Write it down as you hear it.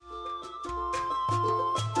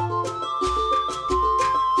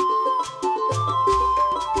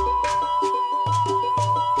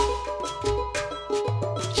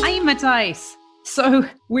Matthijs. So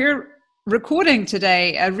we're recording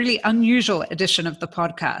today a really unusual edition of the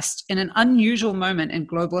podcast in an unusual moment in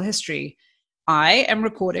global history. I am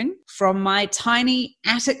recording from my tiny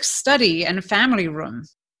attic study and family room.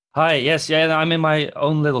 Hi, yes, yeah, I'm in my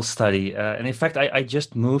own little study. And in fact, I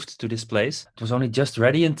just moved to this place. It was only just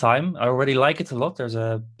ready in time. I already like it a lot. There's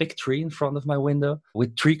a big tree in front of my window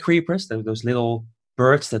with tree creepers, those little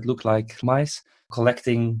birds that look like mice,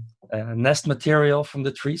 collecting nest material from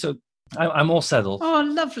the tree. So I'm all settled. Oh,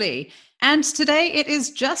 lovely. And today it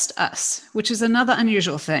is just us, which is another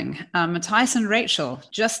unusual thing. Matthijs and Rachel,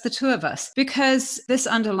 just the two of us, because this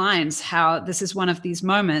underlines how this is one of these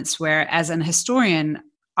moments where, as an historian,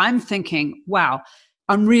 I'm thinking, wow,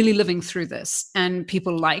 I'm really living through this. And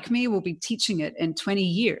people like me will be teaching it in 20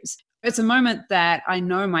 years. It's a moment that I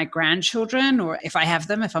know my grandchildren, or if I have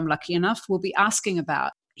them, if I'm lucky enough, will be asking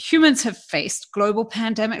about. Humans have faced global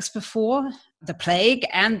pandemics before, the plague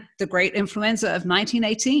and the great influenza of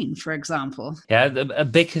 1918, for example. Yeah, a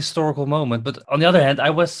big historical moment. But on the other hand, I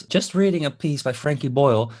was just reading a piece by Frankie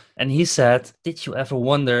Boyle, and he said, did you ever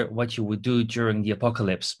wonder what you would do during the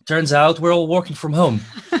apocalypse? Turns out we're all working from home.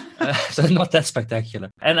 So not that spectacular.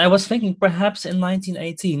 And I was thinking perhaps in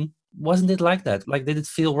 1918, wasn't it like that? Like, did it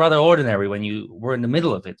feel rather ordinary when you were in the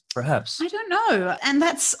middle of it, perhaps? I don't know. And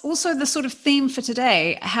that's also the sort of theme for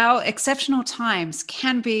today, how exceptional times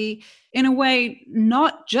can be, in a way,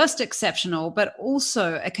 not just exceptional, but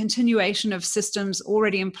also a continuation of systems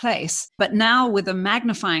already in place, but now with a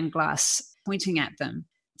magnifying glass pointing at them.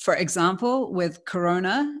 For example, with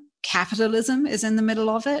Corona, capitalism is in the middle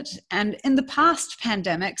of it. And in the past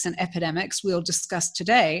pandemics and epidemics we'll discuss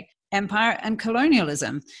today, empire and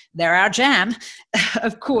colonialism, they're our jam.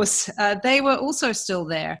 Of course, they were also still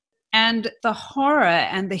there. And the horror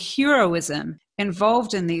and the heroism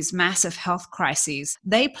involved in these massive health crises,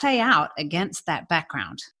 they play out against that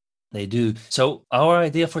background. They do. So our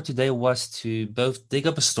idea for today was to both dig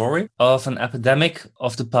up a story of an epidemic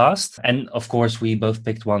of the past. And of course, we both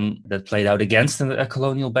picked one that played out against a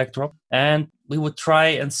colonial backdrop. And we would try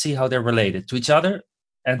and see how they're related to each other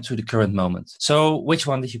and to the current moment. So which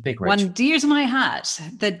one did you pick, Rach? One dear to my heart,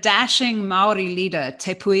 the dashing Maori leader,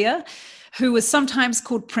 Te Puia, who was sometimes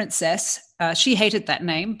called Princess. She hated that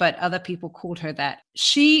name, but other people called her that.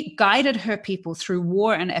 She guided her people through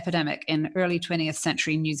war and epidemic in early 20th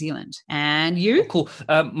century New Zealand. And you? Oh, cool.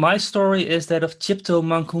 My story is that of Cipto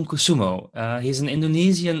Mangunkusumo. He's an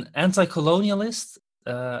Indonesian anti-colonialist,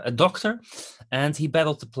 a doctor, and he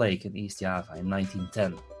battled the plague in East Java in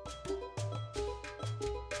 1910.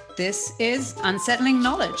 This is Unsettling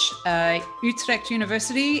Knowledge, Utrecht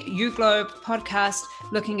University UGlobe podcast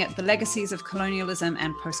looking at the legacies of colonialism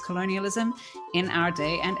and post-colonialism in our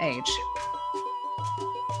day and age.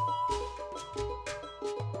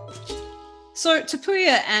 So Te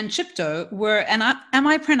Puia and Cipto were, and am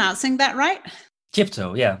I pronouncing that right?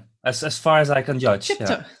 Cipto, yeah, as far as I can judge. Cipto.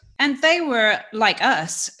 Yeah. And they were, like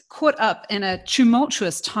us, caught up in a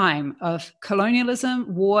tumultuous time of colonialism,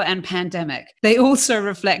 war, and pandemic. They also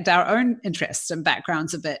reflect our own interests and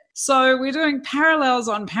backgrounds a bit. So we're doing parallels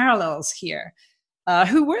on parallels here.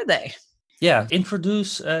 Who were they? Yeah,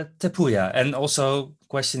 introduce Te Puia. And also,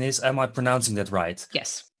 question is, am I pronouncing that right?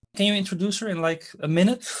 Yes. Can you introduce her in like a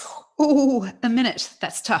minute? Oh, a minute.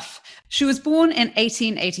 That's tough. She was born in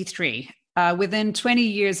 1883. Within 20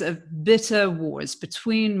 years of bitter wars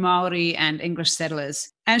between Maori and English settlers.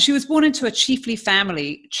 And she was born into a chiefly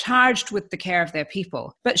family charged with the care of their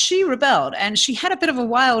people. But she rebelled and she had a bit of a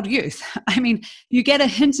wild youth. I mean, you get a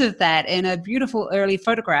hint of that in a beautiful early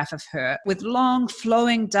photograph of her with long,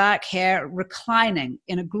 flowing dark hair reclining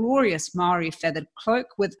in a glorious Maori feathered cloak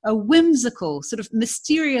with a whimsical, sort of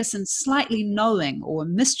mysterious and slightly knowing or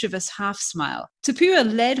mischievous half smile. Te Puia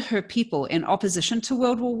led her people in opposition to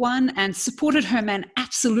World War I and supported her men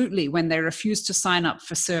absolutely when they refused to sign up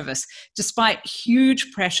for service, despite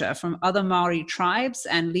huge pressure from other Maori tribes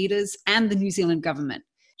and leaders and the New Zealand government.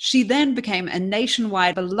 She then became a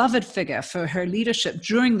nationwide beloved figure for her leadership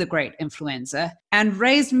during the Great Influenza and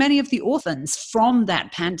raised many of the orphans from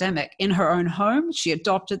that pandemic in her own home. She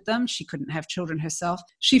adopted them. She couldn't have children herself.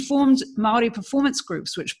 She formed Maori performance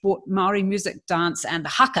groups, which brought Maori music, dance, and the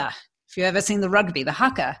haka. If you've ever seen the rugby, the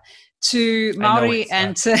haka, to Maori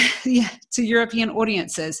and to European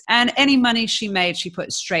audiences. And any money she made, she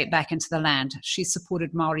put straight back into the land. She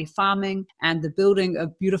supported Maori farming and the building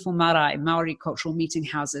of beautiful marae, Maori cultural meeting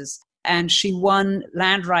houses. And she won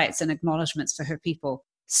land rights and acknowledgements for her people.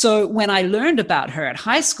 So when I learned about her at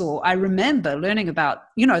high school, I remember learning about,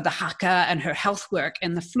 the haka and her health work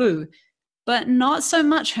and the flu, but not so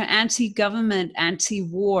much her anti-government,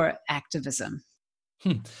 anti-war activism.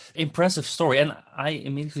 Impressive story. And I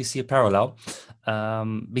immediately see a parallel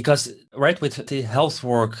because, right, with the health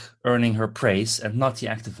work earning her praise and not the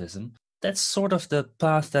activism, that's sort of the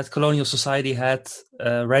path that colonial society had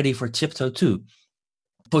ready for Chibto too.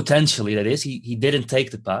 Potentially, that is. He didn't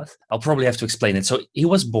take the path. I'll probably have to explain it. So he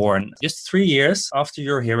was born just 3 years after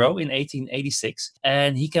your hero in 1886,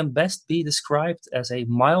 and he can best be described as a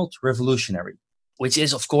mild revolutionary, which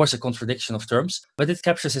is, of course, a contradiction of terms, but it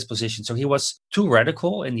captures his position. So he was too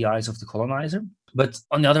radical in the eyes of the colonizer, but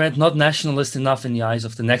on the other hand, not nationalist enough in the eyes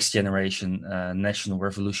of the next generation national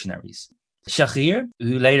revolutionaries. Shahir,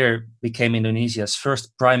 who later became Indonesia's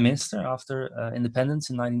first prime minister after independence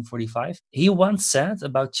in 1945, he once said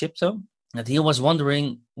about Chibto that he was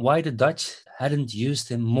wondering why the Dutch hadn't used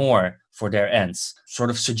him more for their ends, sort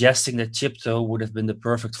of suggesting that Chibto would have been the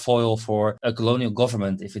perfect foil for a colonial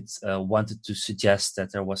government if it wanted to suggest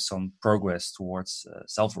that there was some progress towards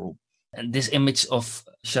self-rule. And this image of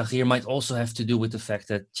Shahir might also have to do with the fact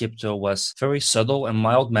that Chibto was very subtle and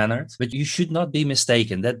mild-mannered, but you should not be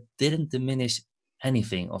mistaken. That didn't diminish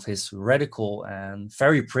anything of his radical and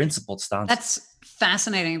very principled stance. That's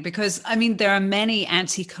fascinating because, I mean, there are many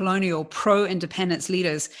anti-colonial, pro-independence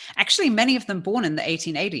leaders, actually many of them born in the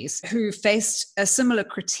 1880s, who faced a similar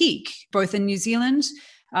critique, both in New Zealand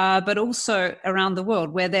but also around the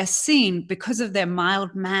world, where they're seen, because of their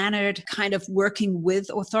mild-mannered kind of working with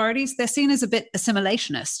authorities, they're seen as a bit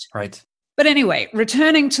assimilationist. Right. But anyway,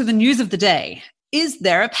 returning to the news of the day, is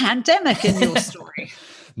there a pandemic in your story?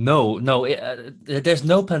 No, there's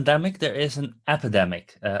no pandemic. There is an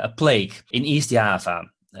epidemic, a plague in East Java.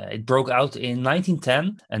 It broke out in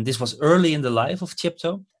 1910, and this was early in the life of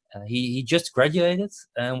Chibto. He just graduated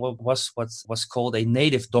and was called a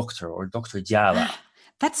native doctor, or Dr. Jawa.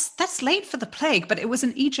 That's late for the plague, but it was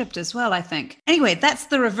in Egypt as well, I think. Anyway, that's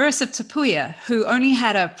the reverse of Tapuya, who only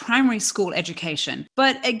had a primary school education.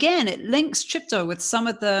 But again, it links Chibto with some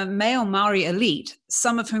of the male Maori elite,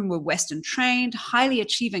 some of whom were Western trained, highly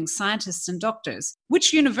achieving scientists and doctors.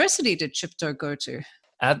 Which university did Chibto go to?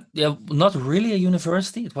 Not really a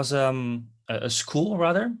university. It was a school,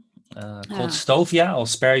 rather, called Stovia. I'll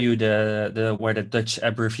spare you the where the Dutch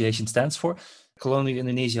abbreviation stands for. Colonial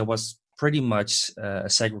Indonesia was pretty much a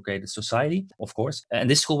segregated society, of course. And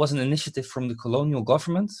this school was an initiative from the colonial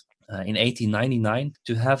government in 1899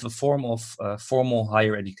 to have a form of formal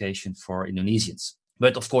higher education for Indonesians.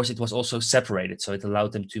 But of course, it was also separated, so it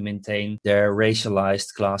allowed them to maintain their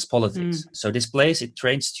racialized class politics. So this place, it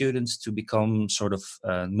trained students to become sort of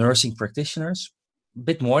nursing practitioners. A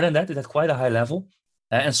bit more than that, it had quite a high level.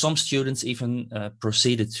 And some students even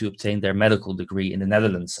proceeded to obtain their medical degree in the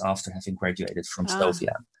Netherlands after having graduated from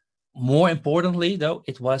Stovia. More importantly, though,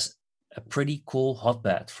 it was a pretty cool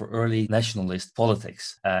hotbed for early nationalist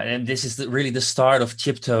politics. And this is really the start of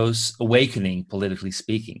Chibto's awakening, politically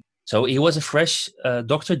speaking. So he was a fresh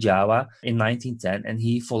Dr. Jawa in 1910, and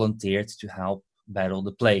he volunteered to help battle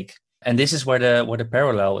the plague. And this is where the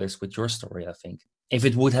parallel is with your story, I think. If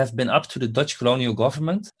it would have been up to the Dutch colonial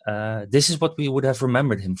government, this is what we would have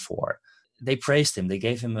remembered him for. They praised him. They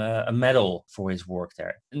gave him a medal for his work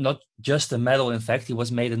there. Not just a medal, in fact, he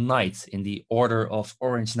was made a knight in the Order of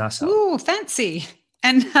Orange Nassau. Ooh, fancy.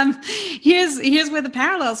 And here's where the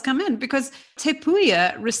parallels come in, because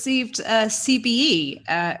Tapuya received a CBE,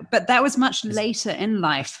 but that was much later in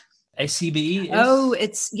life. A CBE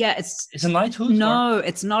is? It's a knighthood? No,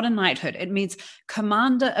 it's not a knighthood. It means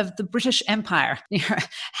Commander of the British Empire.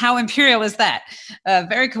 How imperial is that?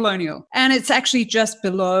 Very colonial. And it's actually just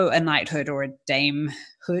below a knighthood or a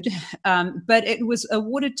damehood. But it was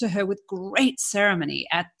awarded to her with great ceremony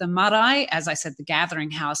at the Marae, as I said, the gathering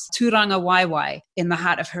house, Turangawaiwai, in the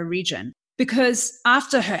heart of her region. Because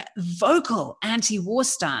after her vocal anti-war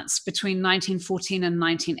stance between 1914 and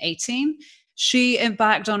 1918, she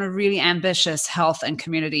embarked on a really ambitious health and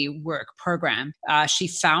community work program. She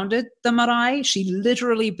founded the Marae. She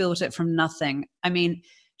literally built it from nothing. I mean,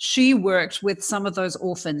 she worked with some of those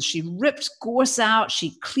orphans. She ripped gorse out.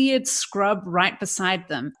 She cleared scrub right beside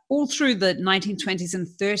them, all through the 1920s and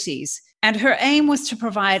 30s. And her aim was to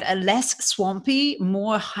provide a less swampy,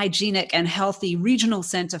 more hygienic and healthy regional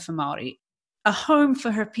center for Maori, a home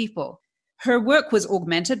for her people. Her work was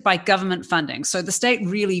augmented by government funding. So the state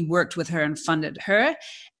really worked with her and funded her.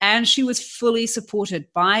 And she was fully supported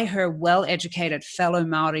by her well-educated fellow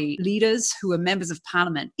Maori leaders who were members of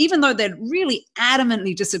parliament, even though they'd really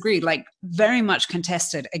adamantly disagreed, like very much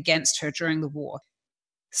contested against her during the war.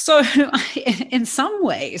 So in some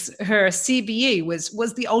ways, her CBE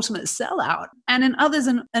was the ultimate sellout, and in others,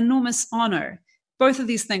 an enormous honor. Both of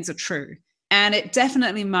these things are true. And it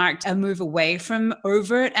definitely marked a move away from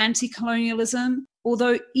overt anti-colonialism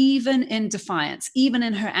Although even in defiance, even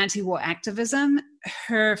in her anti-war activism,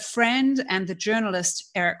 her friend and the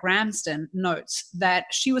journalist Eric Ramsden notes that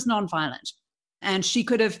she was nonviolent and she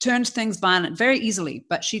could have turned things violent very easily,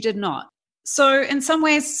 but she did not. So in some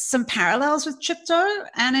ways, some parallels with Chipto,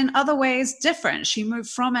 and in other ways, different. She moved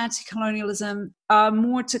from anti-colonialism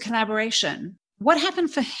more to collaboration. What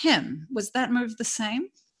happened for him? Was that move the same?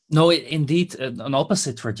 No, indeed, an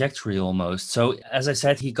opposite trajectory almost. So, as I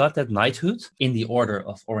said, he got that knighthood in the Order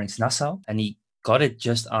of Orange Nassau, and he got it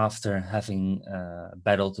just after having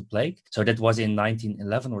battled the plague. So that was in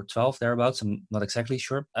 1911 or 12, thereabouts. I'm not exactly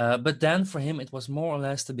sure. But then for him, it was more or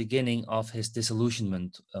less the beginning of his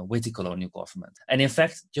disillusionment with the colonial government. And in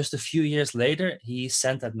fact, just a few years later, he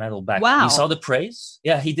sent that medal back. Wow. He saw the praise.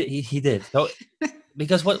 Yeah, he did. He did. So,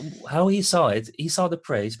 because how he saw it, he saw the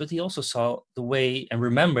praise, but he also saw the way and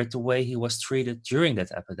remembered the way he was treated during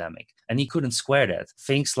that epidemic. And he couldn't square that.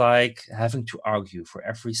 Things like having to argue for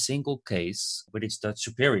every single case with his Dutch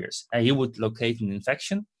superiors. And he would locate an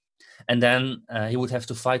infection, and then he would have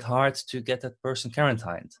to fight hard to get that person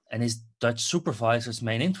quarantined. And his Dutch supervisor's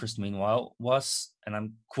main interest, meanwhile, was, and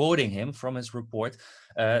I'm quoting him from his report,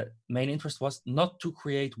 main interest was not to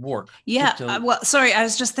create work. Yeah, well, sorry, I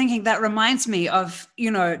was just thinking that reminds me of,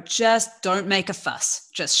 just don't make a fuss.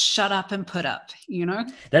 Just shut up and put up,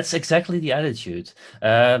 That's exactly the attitude.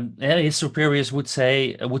 His superiors would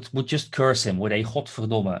say, would just curse him with a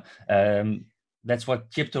godverdomme. That's what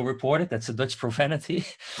Chipto reported. That's a Dutch profanity.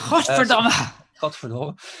 Godverdomme.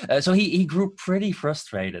 Godverdomme. So he grew pretty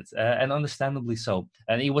frustrated, and understandably so.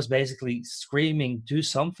 And he was basically screaming, do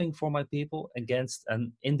something for my people against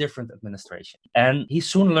an indifferent administration. And he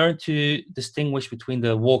soon learned to distinguish between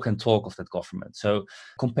the walk and talk of that government. So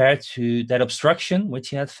compared to that obstruction which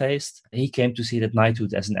he had faced, he came to see that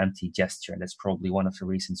knighthood as an empty gesture. And that's probably one of the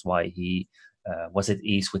reasons why he was at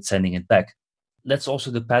ease with sending it back. That's also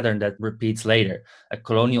the pattern that repeats later.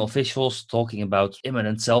 Colonial officials talking about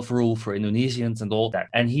imminent self-rule for Indonesians and all that.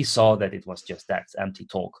 And he saw that it was just that, empty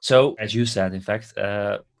talk. So, as you said, in fact,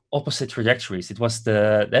 opposite trajectories. It was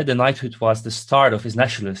the knighthood was the start of his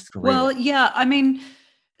nationalist career. Well, yeah, I mean,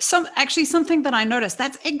 something that I noticed,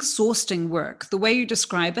 that's exhausting work. The way you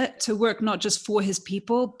describe it, to work not just for his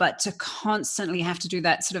people, but to constantly have to do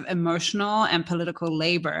that sort of emotional and political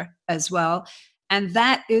labor as well. And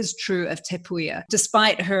that is true of Tepuia.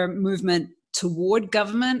 Despite her movement toward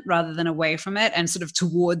government rather than away from it and sort of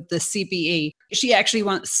toward the CBE, she actually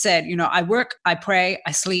once said, I work, I pray,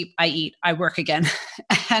 I sleep, I eat, I work again.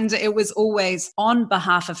 And it was always on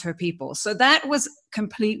behalf of her people. So that was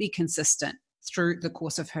completely consistent through the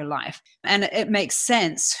course of her life. And it makes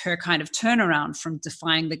sense, her kind of turnaround from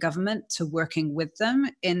defying the government to working with them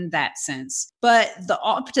in that sense. But the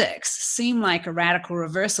optics seem like a radical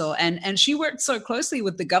reversal. And she worked so closely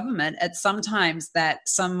with the government at some times that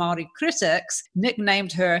some Māori critics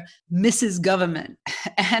nicknamed her Mrs. Government.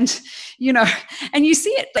 And, and you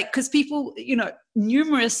see it because people,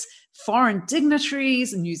 numerous foreign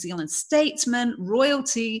dignitaries, New Zealand statesmen,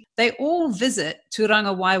 royalty, they all visit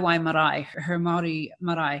Turanga Waiwai Marae, her Māori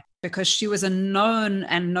marae, because she was a known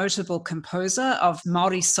and notable composer of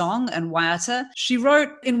Māori song and waiata. She wrote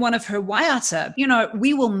in one of her waiata,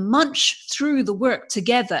 we will munch through the work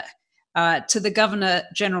together. To the Governor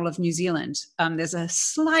General of New Zealand. There's a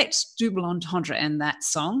slight double entendre in that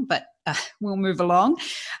song, but we'll move along.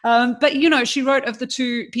 But, she wrote of the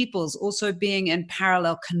two peoples also being in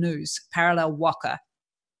parallel canoes, parallel waka,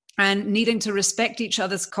 and needing to respect each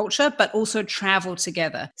other's culture, but also travel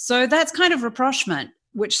together. So that's kind of rapprochement,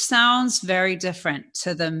 which sounds very different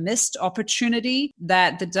to the missed opportunity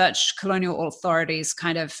that the Dutch colonial authorities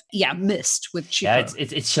kind of, missed with Chipto. Yeah,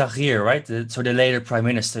 it's Shahir, right? So the later prime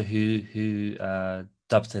minister who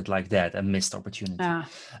dubbed it like that, a missed opportunity.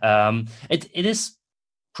 It is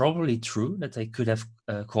probably true that they could have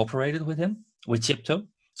cooperated with him, with Chipto.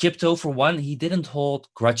 Chipto, for one, he didn't hold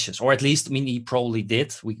grudges, or at least, he probably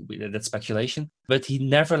did. That's speculation. But he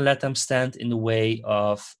never let them stand in the way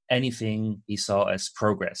of anything he saw as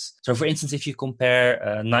progress. So, for instance, if you compare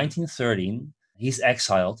 1913, he's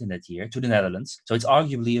exiled in that year to the Netherlands. So it's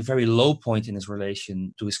arguably a very low point in his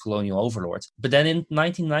relation to his colonial overlords. But then in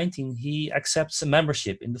 1919, he accepts a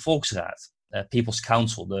membership in the Volksraad, People's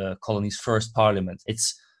Council, the colony's first parliament. It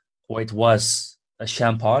was a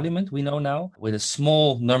sham parliament, we know now, with a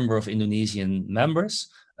small number of Indonesian members,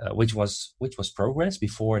 which was progress.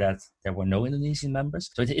 Before that, there were no Indonesian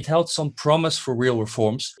members. So it held some promise for real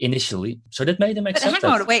reforms initially. So that made him accept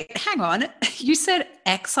Hang on. You said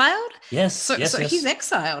exiled? Yes. So he's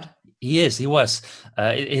exiled. He was.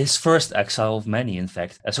 His first exile of many, in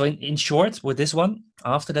fact. So in short, with this one,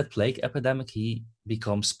 After that plague epidemic, he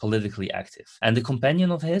becomes politically active. And the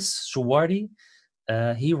companion of his, Suwardi,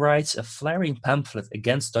 he writes a flaring pamphlet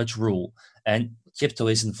against Dutch rule. And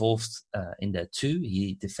Chibto is involved in that too.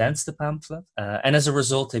 He defends the pamphlet. And as a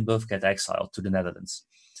result, they both get exiled to the Netherlands.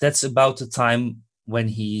 That's about the time when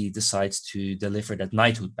he decides to deliver that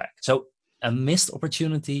knighthood back. So a missed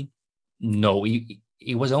opportunity? No,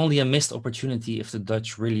 it was only a missed opportunity if the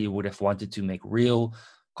Dutch really would have wanted to make real,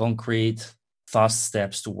 concrete, fast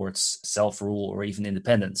steps towards self-rule or even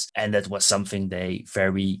independence. And that was something they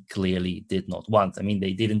very clearly did not want. I mean,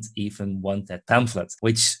 they didn't even want that pamphlet,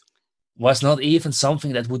 which was not even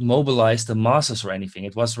something that would mobilize the masses or anything.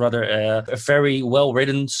 It was rather a very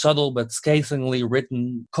well-written, subtle, but scathingly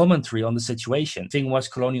written commentary on the situation. The thing was,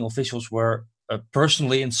 colonial officials were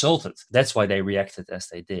personally insulted. That's why they reacted as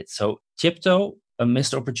they did. So Chibto, a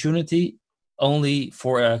missed opportunity, only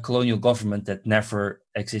for a colonial government that never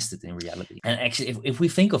existed in reality. And actually, if we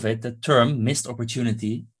think of it, the term missed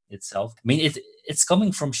opportunity itself, I mean, it's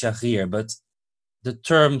coming from Shahrir, but the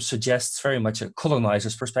term suggests very much a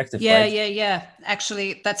colonizer's perspective. Yeah, right? yeah.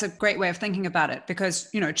 Actually, that's a great way of thinking about it because,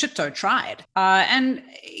 Chibto tried. And,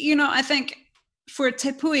 I think for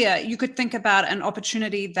Tepuia, you could think about an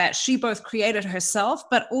opportunity that she both created herself,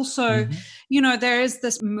 but also, there is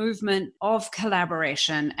this movement of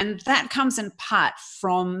collaboration, and that comes in part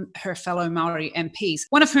from her fellow Maori MPs,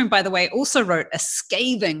 one of whom, by the way, also wrote a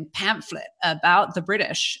scathing pamphlet about the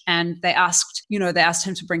British. And they asked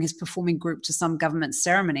him to bring his performing group to some government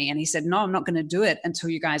ceremony. And he said, no, I'm not going to do it until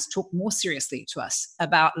you guys talk more seriously to us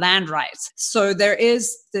about land rights. So there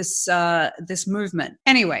is this movement.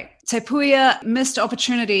 Anyway, Tepuia, missed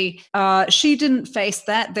opportunity. She didn't face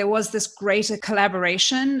that. There was this greater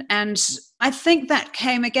collaboration. And I think that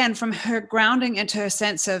came again from her grounding into her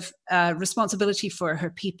sense of responsibility for her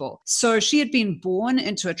people. So she had been born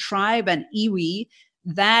into a tribe, an iwi,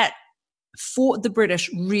 that fought the British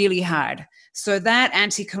really hard. So that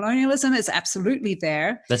anti-colonialism is absolutely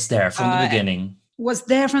there. That's there from the beginning. Was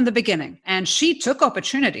there from the beginning. And she took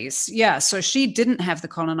opportunities. Yeah, so she didn't have the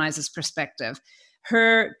colonizer's perspective.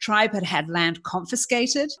 Her tribe had had land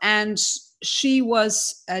confiscated, and she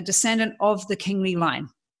was a descendant of the kingly line.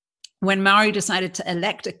 When Maori decided to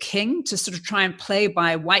elect a king to sort of try and play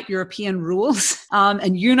by white European rules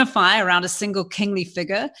and unify around a single kingly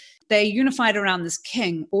figure, they unified around this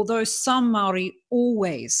king, although some Maori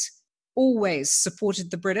always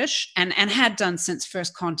supported the British and had done since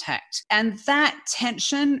first contact. And that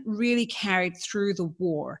tension really carried through the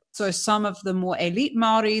war. So some of the more elite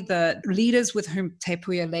Maori, the leaders with whom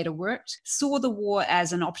Tepuia later worked, saw the war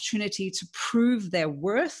as an opportunity to prove their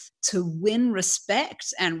worth, to win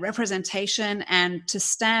respect and representation, and to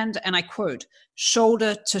stand, and I quote,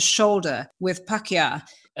 shoulder to shoulder with Pakeha.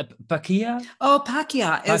 Pakeha? Oh,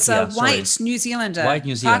 Pakeha is a white New Zealander. White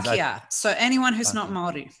New Zealand. Pakeha. So anyone who's not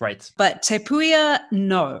Maori. Right. But Tepuia,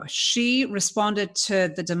 no. She responded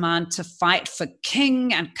to the demand to fight for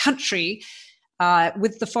king and country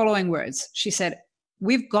with the following words. She said,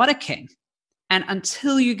 we've got a king, and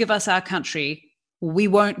until you give us our country, we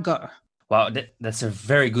won't go. Wow, that's a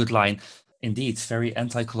very good line. Indeed, very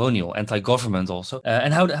anti-colonial, anti-government also.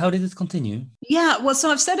 And how did it continue? Yeah, well, so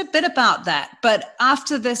I've said a bit about that. But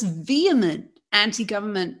after this vehement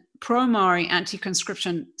anti-government, pro-Maori,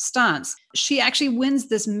 anti-conscription stance, she actually wins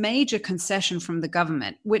this major concession from the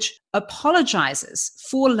government, which apologizes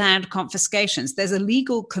for land confiscations. There's a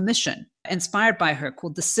legal commission inspired by her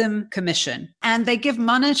called the Sim Commission, and they give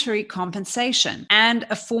monetary compensation and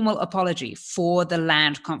a formal apology for the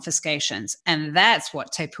land confiscations. And that's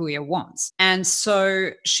what Tepuia wants. And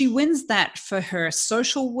so she wins that for her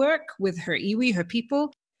social work with her iwi, her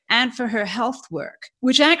people, and for her health work,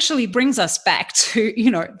 which actually brings us back to,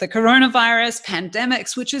 the coronavirus,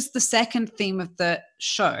 pandemics, which is the second theme of the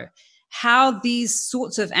show. How these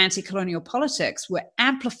sorts of anti-colonial politics were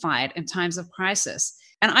amplified in times of crisis.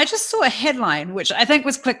 And I just saw a headline, which I think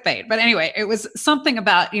was clickbait. But anyway, it was something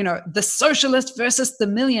about, the socialist versus the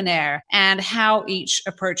millionaire and how each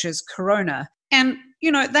approaches corona. And,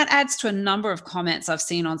 that adds to a number of comments I've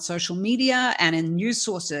seen on social media and in news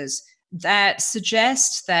sources that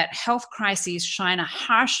suggest that health crises shine a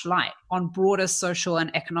harsh light on broader social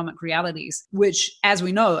and economic realities, which, as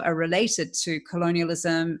we know, are related to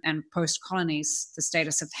colonialism and post-colonies, the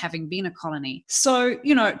status of having been a colony. So,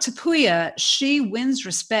 Tepuia, she wins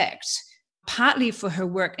respect partly for her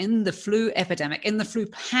work in the flu epidemic, in the flu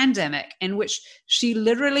pandemic, in which she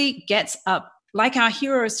literally gets up, like our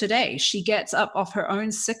heroes today, she gets up off her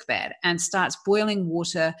own sickbed and starts boiling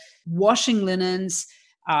water, washing linens,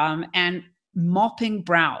 and mopping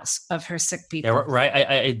brows of her sick people. Yeah, right.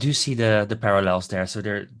 I do see the parallels there. So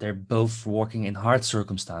they're both working in hard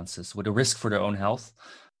circumstances with a risk for their own health,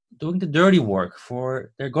 doing the dirty work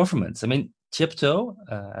for their governments. I mean, Chipto,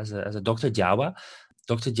 as a Dr. Jawa,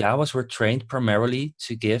 Dr. Jawas were trained primarily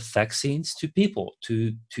to give vaccines to people,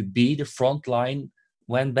 to be the front line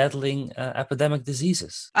when battling epidemic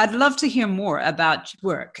diseases. I'd love to hear more about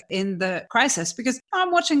work in the crisis, because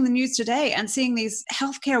I'm watching the news today and seeing these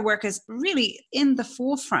healthcare workers really in the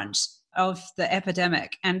forefront of the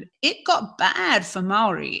epidemic. And it got bad for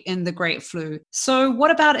Maori in the Great Flu. So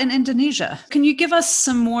what about in Indonesia? Can you give us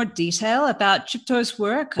some more detail about Chipto's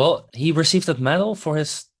work? Well, he received a medal for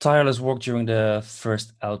his tireless work during the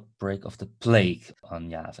first outbreak of the plague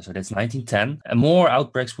on Java. So that's 1910. And more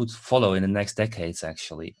outbreaks would follow in the next decades,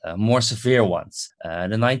 actually, more severe ones.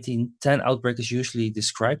 The 1910 outbreak is usually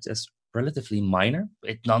described as relatively minor.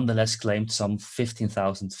 It nonetheless claimed some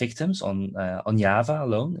 15,000 victims on Java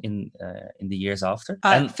alone in the years after.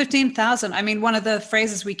 15,000. I mean, one of the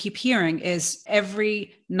phrases we keep hearing is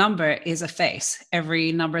every number is a face,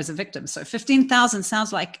 every number is a victim. So 15,000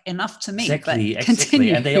 sounds like enough to me. Exactly.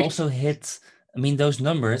 And they also hit. I mean, those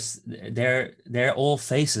numbers, they're all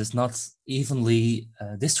faces, not evenly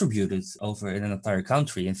distributed over in an entire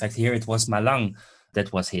country. In fact, here it was Malang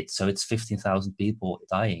that was hit. So it's 15,000 people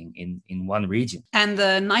dying in one region. And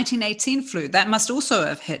the 1918 flu, that must also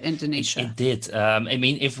have hit Indonesia. It did. I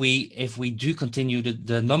mean, if we do continue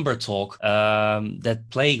the number talk, that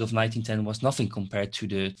plague of 1910 was nothing compared to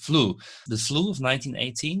the flu. The flu of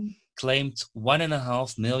 1918 claimed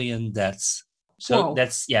 1.5 million deaths. So Whoa.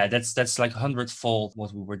 that's like 100-fold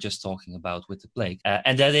what we were just talking about with the plague.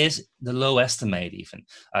 And that is the low estimate even.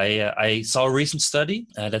 I saw a recent study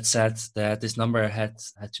that said that this number had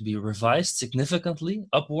to be revised significantly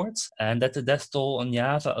upwards, and that the death toll on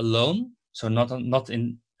Java alone, so not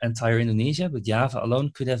in entire Indonesia, but Java alone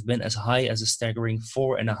could have been as high as a staggering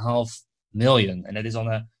 4.5 million. And that is on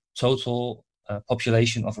a total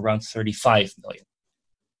population of around 35 million.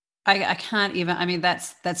 I can't even, I mean,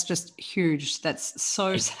 that's just huge. That's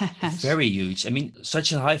so sad. Very huge. I mean,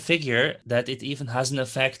 such a high figure that it even has an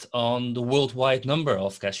effect on the worldwide number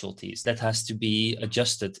of casualties that has to be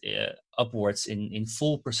adjusted upwards in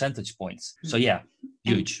full percentage points. So yeah,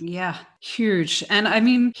 huge. Huge. And I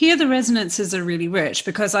mean, here the resonances are really rich,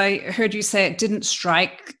 because I heard you say it didn't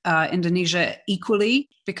strike Indonesia equally,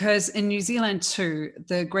 because in New Zealand too,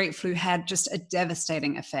 the Great Flu had just a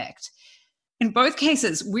devastating effect. In both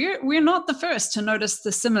cases, we're not the first to notice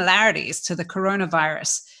the similarities to the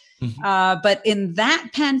coronavirus. Mm-hmm. But in that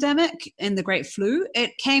pandemic, in the Great Flu,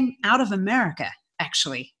 it came out of America,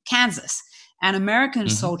 actually, Kansas. And American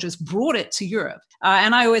soldiers brought it to Europe.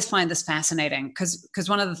 And I always find this fascinating, because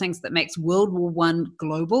one of the things that makes World War I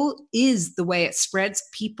global is the way it spreads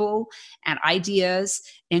people and ideas,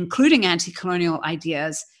 including anti-colonial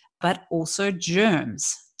ideas, but also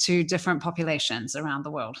germs to different populations around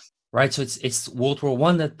the world. Right, so it's World War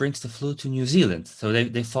I that brings the flu to New Zealand. So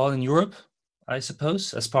they fall in Europe, I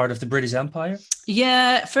suppose, as part of the British Empire?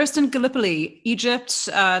 Yeah, first in Gallipoli, Egypt.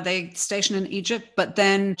 They stationed in Egypt, but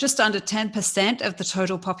then just under 10% of the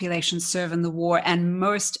total population serve in the war, and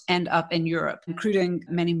most end up in Europe, including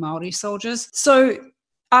many Maori soldiers. So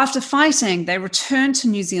after fighting, they returned to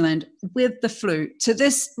New Zealand with the flu, to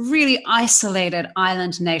this really isolated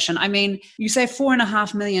island nation. I mean, you say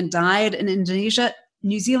 4.5 million died in Indonesia.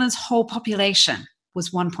 New Zealand's whole population was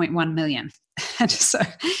 1.1 million. And so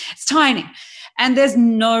it's tiny. And there's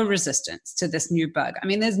no resistance to this new bug. I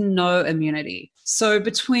mean, there's no immunity. So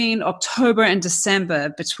between October and December,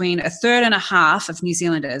 between 1.5 of New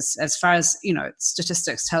Zealanders, as far as,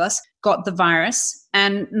 statistics tell us, got the virus,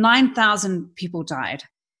 and 9,000 people died.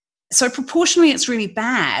 So proportionally, it's really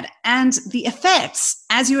bad. And the effects,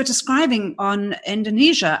 as you were describing on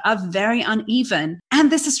Indonesia, are very uneven. And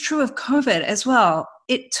this is true of COVID as well.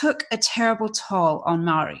 It took a terrible toll on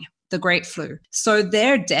Maori, the Great Flu. So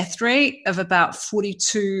their death rate of about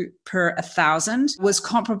 42 per 1,000 was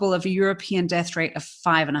comparable of a European death rate of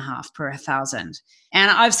 5.5 per 1,000.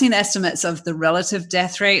 And I've seen estimates of the relative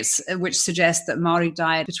death rates, which suggest that Maori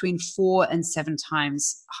died between 4 and 7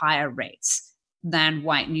 times higher rates than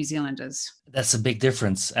white New Zealanders. That's a big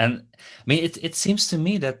difference. And I mean, it seems to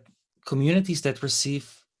me that communities that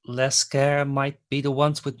receive less care might be the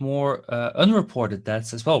ones with more unreported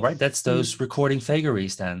deaths as well, right? That's those recording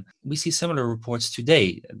vagaries then. We see similar reports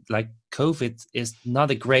today, like COVID is not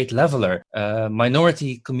a great leveler.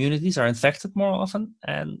 Minority communities are infected more often,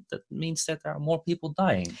 and that means that there are more people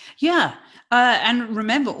dying. Yeah. And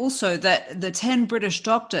remember also that the 10 British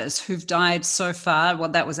doctors who've died so far, well,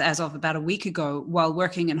 that was as of about a week ago, while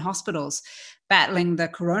working in hospitals, battling the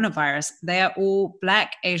coronavirus, they are all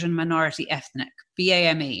Black Asian minority ethnic,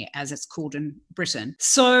 BAME, as it's called in Britain.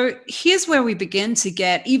 So here's where we begin to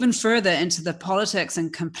get even further into the politics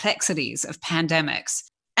and complexities of pandemics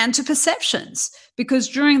and to perceptions, because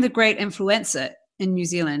during the Great Influenza in New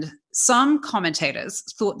Zealand, some commentators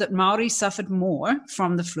thought that Maori suffered more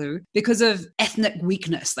from the flu because of ethnic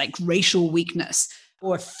weakness, like racial weakness,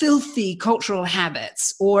 or filthy cultural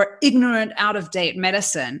habits, or ignorant, out-of-date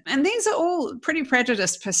medicine. And these are all pretty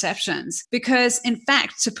prejudiced perceptions because, in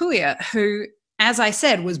fact, Tapuia, who, as I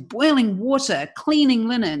said, was boiling water, cleaning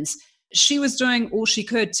linens, she was doing all she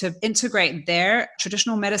could to integrate their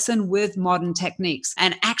traditional medicine with modern techniques.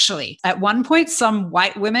 And actually, at one point, some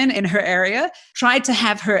white women in her area tried to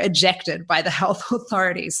have her ejected by the health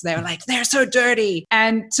authorities. They were like, they're so dirty.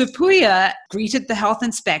 And Tapuia greeted the health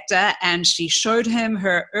inspector and she showed him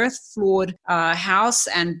her earth-floored house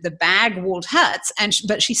and the bag-walled huts.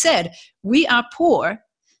 But she said, we are poor,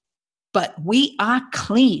 but we are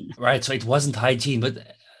clean. Right, so it wasn't hygiene,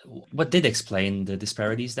 but what did explain the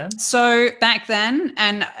disparities then? So back then,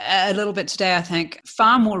 and a little bit today, I think,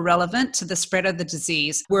 far more relevant to the spread of the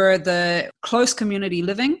disease were the close community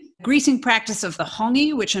living, greeting practice of the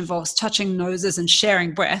hongi, which involves touching noses and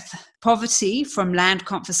sharing breath, poverty from land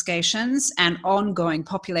confiscations, and ongoing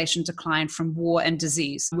population decline from war and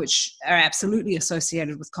disease, which are absolutely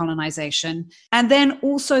associated with colonization. And then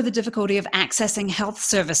also the difficulty of accessing health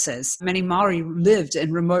services. Many Maori lived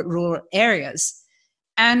in remote rural areas.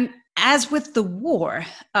 And as with the war,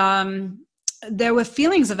 there were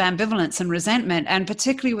feelings of ambivalence and resentment, and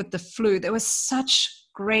particularly with the flu, there was such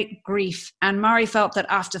great grief. And Maori felt that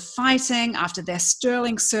after fighting, after their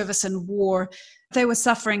sterling service in war, they were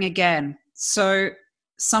suffering again. So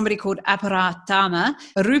somebody called Apara Tama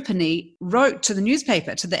Rupani wrote to the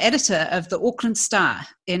newspaper, to the editor of the Auckland Star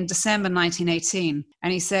in December 1918.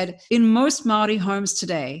 And he said, in most Maori homes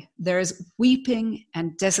today, there is weeping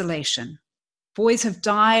and desolation. Boys have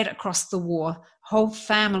died across the war. Whole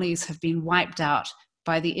families have been wiped out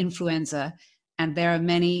by the influenza, and there are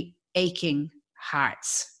many aching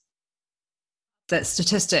hearts. The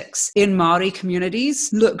statistics in Maori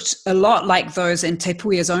communities looked a lot like those in Te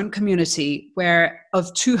Puia's own community, where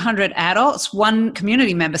of 200 adults, one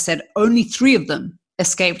community member said only 3 of them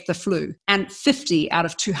escaped the flu, and 50 out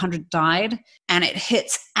of 200 died. And it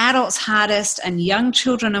hits adults hardest, and young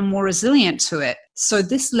children are more resilient to it. So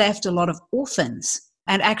this left a lot of orphans.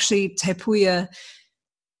 And actually, Te Puia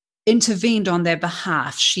intervened on their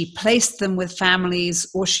behalf. She placed them with families,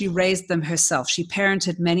 or she raised them herself. She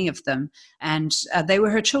parented many of them, and they were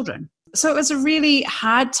her children. So it was a really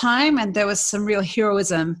hard time, and there was some real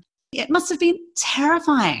heroism. It must have been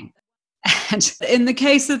terrifying. And in the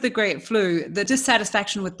case of the Great Flu, the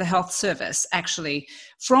dissatisfaction with the health service, actually,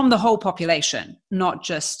 from the whole population, not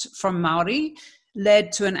just from Maori,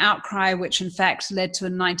 led to an outcry which in fact led to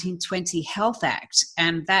a 1920 Health Act,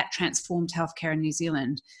 and that transformed healthcare in New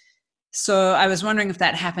Zealand. So I was wondering if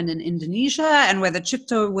that happened in Indonesia and whether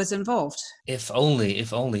Cipto was involved. If only.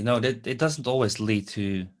 No, it doesn't always lead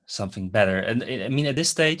to something better. And I mean, at this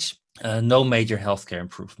stage, no major healthcare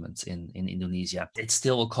improvements in Indonesia. It's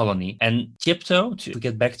still a colony. And Cipto, to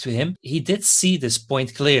get back to him, he did see this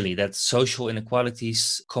point clearly, that social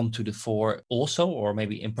inequalities come to the fore also, or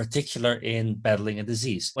maybe in particular in battling a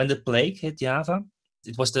disease. When the plague hit Java,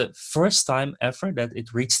 it was the first time ever that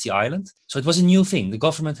it reached the island. So it was a new thing. The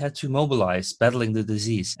government had to mobilize battling the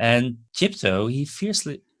disease. And Cipto, he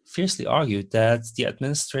fiercely argued that the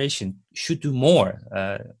administration should do more,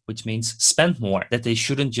 which means spend more, that they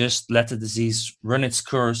shouldn't just let the disease run its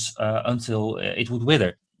course until it would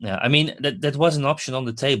wither. I mean, that was an option on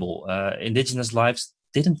the table. Indigenous lives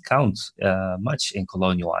didn't count much in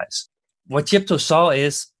colonial eyes. What Cipto saw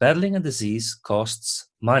is battling a disease costs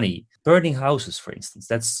money. Burning houses, for instance,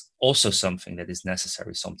 that's also something that is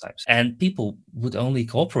necessary sometimes. And people would only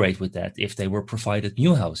cooperate with that if they were provided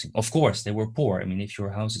new housing. Of course, they were poor. I mean, if your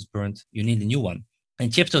house is burnt, you need a new one.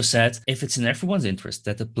 And Cipto said, if it's in everyone's interest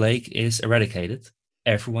that the plague is eradicated,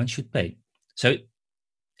 everyone should pay. So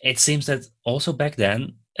it seems that also back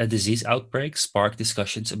then, a disease outbreak sparked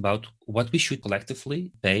discussions about what we should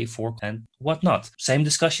collectively pay for and what not. Same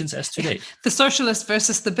discussions as today. The socialist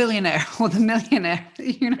versus the billionaire or the millionaire.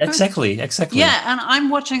 You know? Exactly. Yeah, and I'm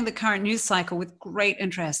watching the current news cycle with great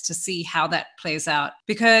interest to see how that plays out.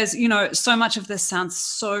 Because, you know, so much of this sounds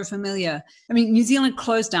so familiar. I mean, New Zealand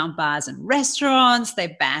closed down bars and restaurants.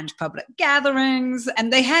 They banned public gatherings.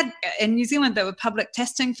 And they had, in New Zealand, there were public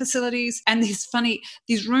testing facilities and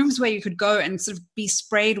these rooms where you could go and sort of be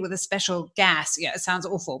sprayed with a special gas. Yeah, it sounds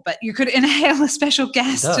awful, but you could inhale a special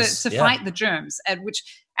gas to fight the germs, which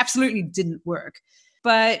absolutely didn't work.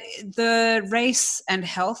 But the race and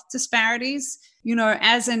health disparities, you know,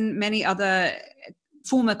 as in many other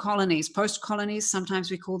former colonies, post-colonies, sometimes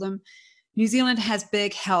we call them, New Zealand has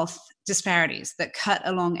big health disparities that cut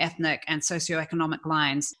along ethnic and socioeconomic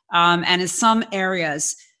lines. And in some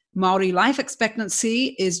areas, Māori life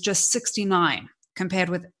expectancy is just 69, compared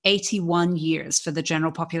with 81 years for the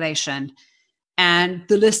general population. And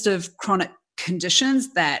the list of chronic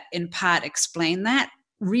conditions that in part explain that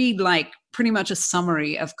read like pretty much a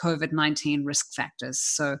summary of COVID-19 risk factors.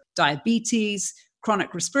 So diabetes,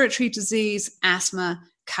 chronic respiratory disease, asthma,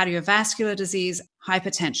 cardiovascular disease,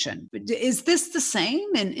 hypertension. Is this the same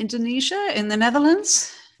in Indonesia, in the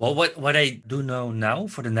Netherlands? Well, what I do know now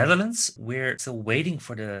for the Netherlands, we're still waiting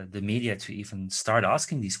for the media to even start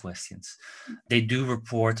asking these questions. They do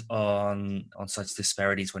report on such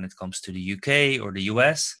disparities when it comes to the UK or the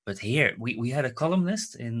US. But here, we had a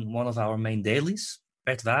columnist in one of our main dailies,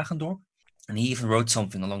 Bert Wagendorp, and he even wrote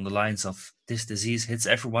something along the lines of, this disease hits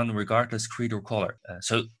everyone regardless creed or color.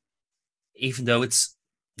 So even though it's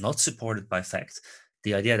not supported by fact,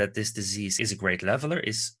 the idea that this disease is a great leveler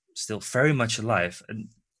is still very much alive. And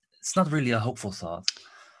it's not really a hopeful thought.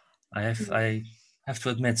 I have to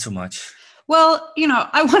admit so much. Well, you know,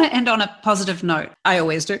 I want to end on a positive note. I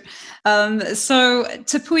always do. So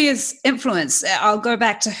Tapuia's influence, I'll go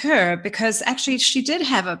back to her because actually she did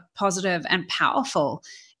have a positive and powerful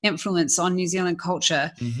influence on New Zealand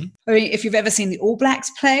culture. Mm-hmm. I mean, if you've ever seen the All Blacks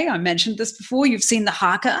play, I mentioned this before, you've seen the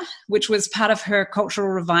haka, which was part of her cultural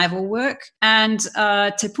revival work. And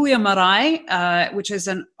Te Puia Marae, which is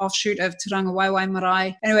an offshoot of Te Ranga Waiwai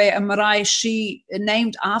Marae. Anyway, a marae she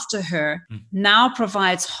named after her now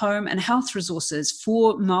provides home and health resources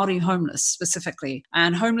for Māori homeless specifically.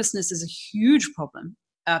 And homelessness is a huge problem.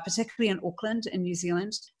 Particularly in Auckland in New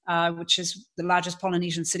Zealand, which is the largest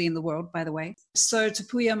Polynesian city in the world, by the way. So Te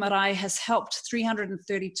Puia Marae has helped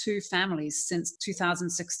 332 families since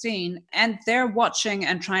 2016, and they're watching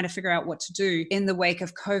and trying to figure out what to do in the wake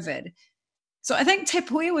of COVID. So I think Te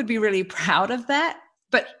Puia would be really proud of that,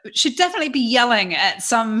 but she'd definitely be yelling at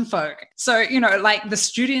some folk. So, you know, like the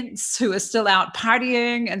students who are still out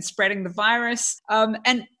partying and spreading the virus.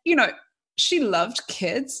 And, you know, she loved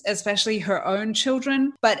kids, especially her own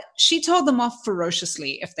children, but she told them off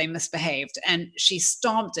ferociously if they misbehaved. And she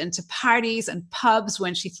stomped into parties and pubs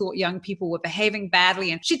when she thought young people were behaving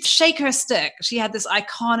badly. And she'd shake her stick. She had this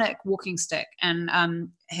iconic walking stick and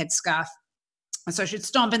headscarf. And so she'd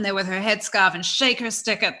stomp in there with her headscarf and shake her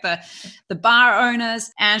stick at the bar owners.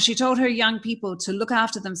 And she told her young people to look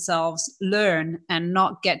after themselves, learn, and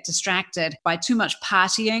not get distracted by too much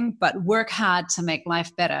partying, but work hard to make life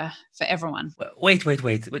better for everyone. Wait.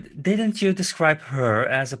 Didn't you describe her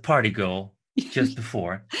as a party girl just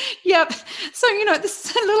before? Yep. So, you know, this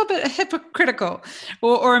is a little bit hypocritical,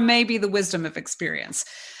 or maybe the wisdom of experience.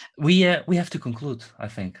 We have to conclude, I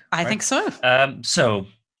think. I think so. So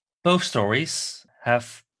both stories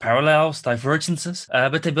have parallels, divergences,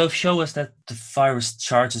 but they both show us that the virus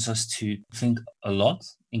charges us to think a lot,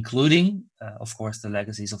 including, of course, the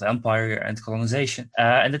legacies of empire and colonization,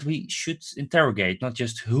 and that we should interrogate not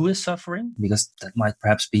just who is suffering, because that might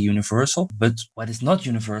perhaps be universal, but what is not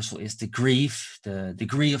universal is the grief, the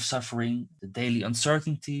degree of suffering, the daily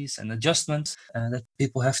uncertainties and adjustments that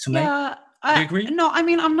people have to make. Do you agree? No, I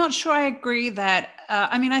mean, I'm not sure I agree that.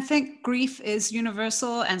 I think grief is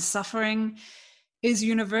universal and suffering is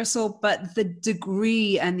universal, but the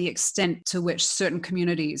degree and the extent to which certain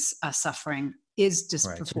communities are suffering is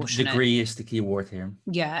disproportionate. Right. So degree is the key word here.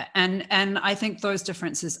 Yeah, and I think those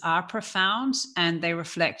differences are profound, and they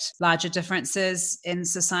reflect larger differences in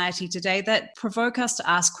society today that provoke us to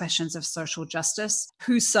ask questions of social justice: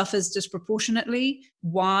 who suffers disproportionately,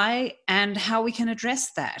 why, and how we can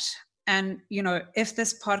address that. And, you know, if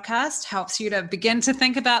this podcast helps you to begin to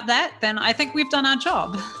think about that, then I think we've done our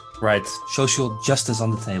job. Right. Social justice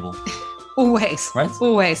on the table. Always. Right?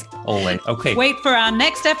 Always. Okay. Wait for our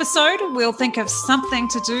next episode. We'll think of something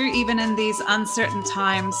to do even in these uncertain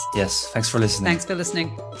times. Yes. Thanks for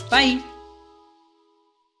listening. Bye.